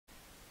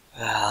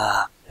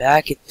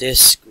back at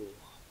this school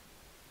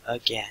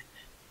again.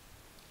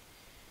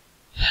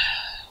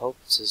 Hope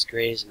it's as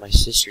great as my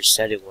sister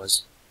said it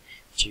was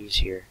when she was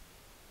here.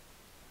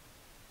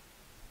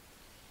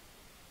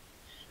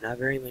 Not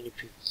very many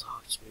people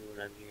talk to me when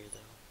I'm here,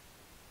 though.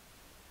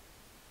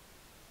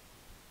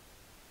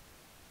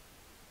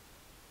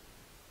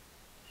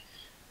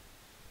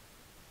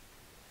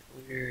 I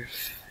wonder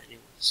if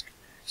anyone's gonna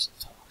actually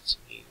talk to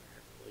me,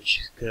 or everyone's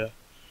just gonna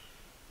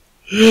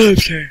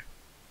okay.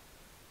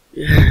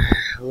 Yeah,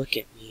 look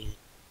at me.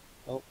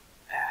 Oh,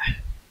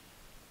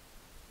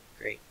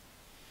 great.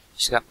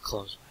 Just got my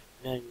clothes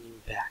on. Not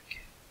even back.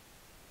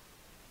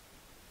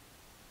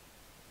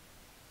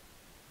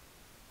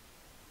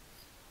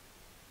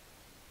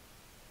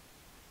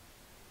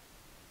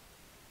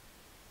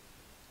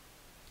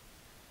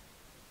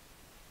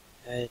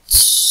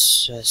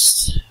 It's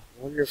just a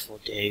wonderful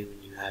day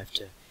when you have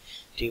to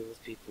deal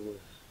with people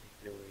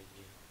ignoring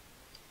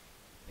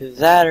you. Either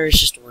that, or it's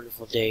just a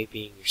wonderful day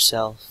being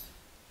yourself,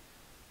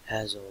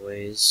 as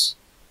always.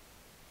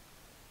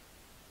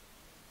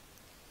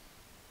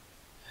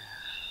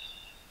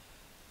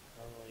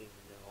 I don't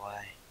even know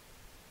why.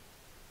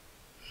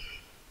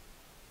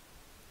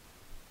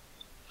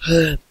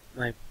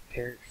 My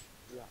parents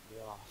dropped me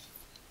off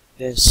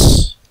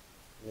this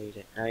late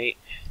at night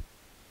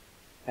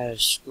at a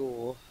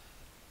school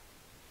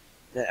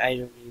that I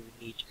don't even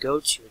need to go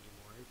to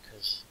anymore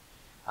because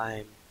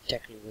I'm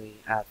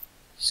technically at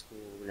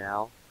school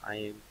now. I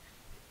am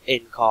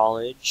in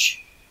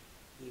college,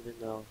 even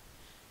though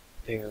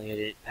apparently I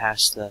didn't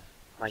pass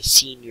my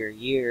senior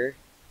year,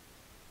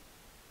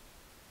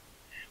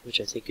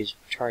 which I think is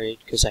retarded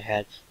because I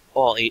had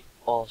all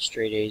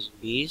straight A's and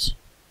B's.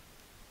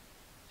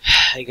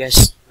 I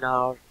guess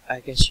you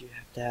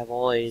have to have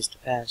all A's to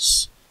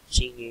pass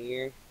senior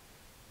year.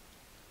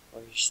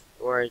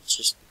 Or it's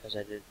just because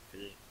I didn't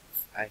finish.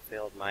 I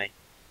failed my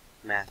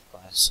math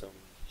class so many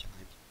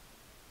times.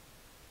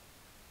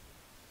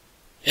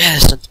 Yeah,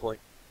 that's not the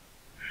point.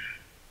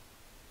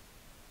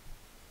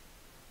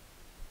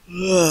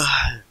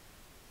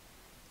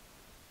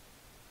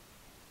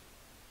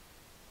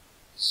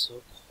 It's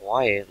so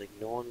quiet, like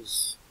no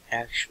one's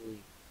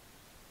actually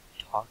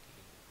talking.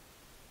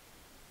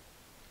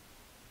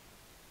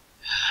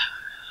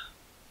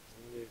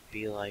 What would it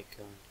be like?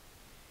 I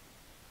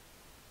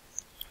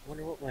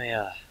wonder what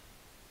my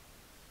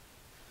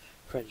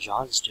friend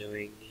John's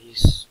doing.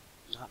 He's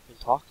not been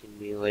talking to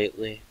me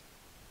lately.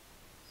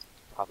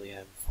 Probably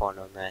having fun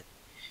on that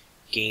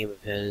game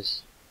of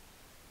his.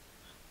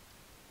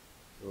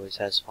 He always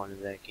has fun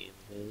in that game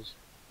of his.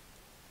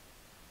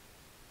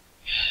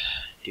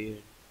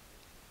 Dude,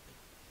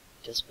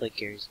 he does play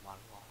Gary's Mod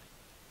a lot.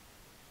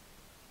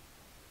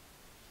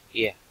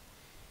 Yeah.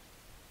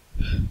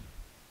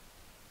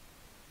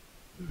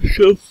 I'm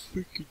so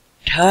freaking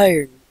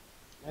tired.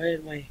 Why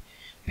did my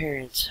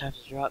parents have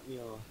to drop me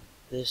off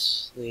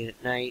this late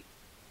at night?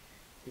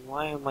 And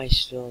why am I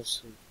still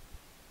asleep?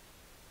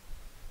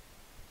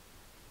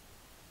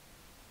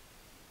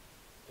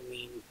 I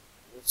mean,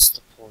 what's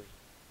the point?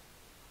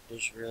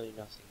 There's really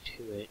nothing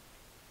to it.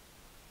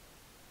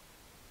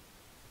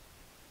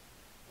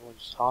 No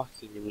one's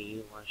talking to me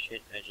and why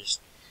shouldn't I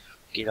just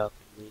get up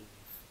and leave?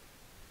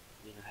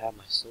 I mean, I have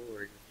my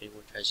sword. If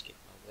anyone tries to get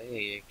in my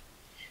way, I can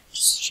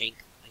just shank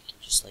them. I can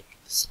just, like,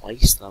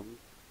 slice them.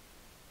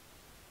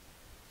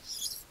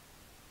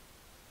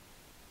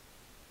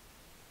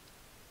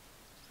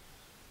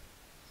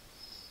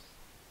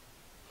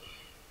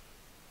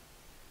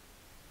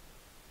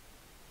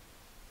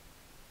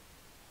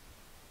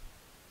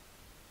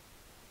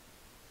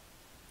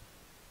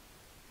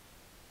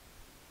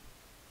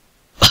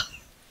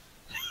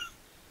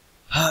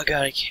 Oh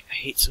god, I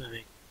hate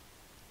swimming.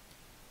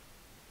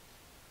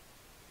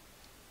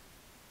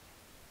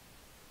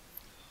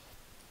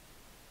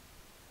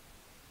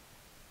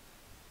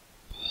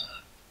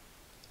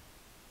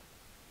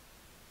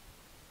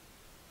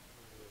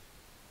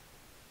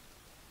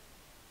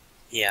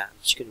 Yeah, I'm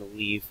just gonna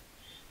leave.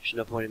 There's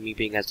no point in me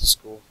being at the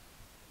school.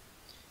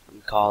 I'm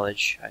in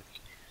college.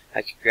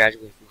 I could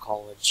graduate from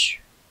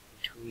college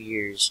in 2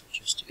 years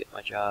just to get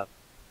my job.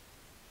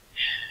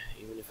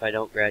 Even if I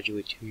don't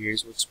graduate 2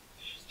 years, what's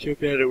so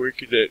bad at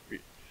working at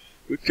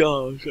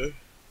McDonald's? I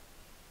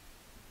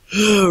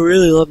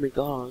really love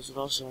McDonald's, and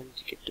also I need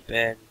to get to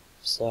bed,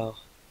 so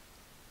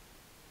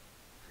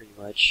pretty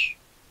much.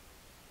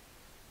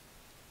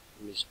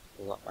 Let me just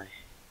pull up the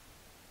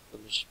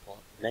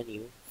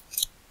menu.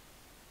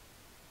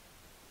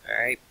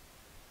 Alright.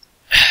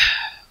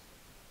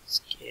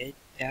 Let's get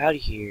out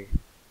of here.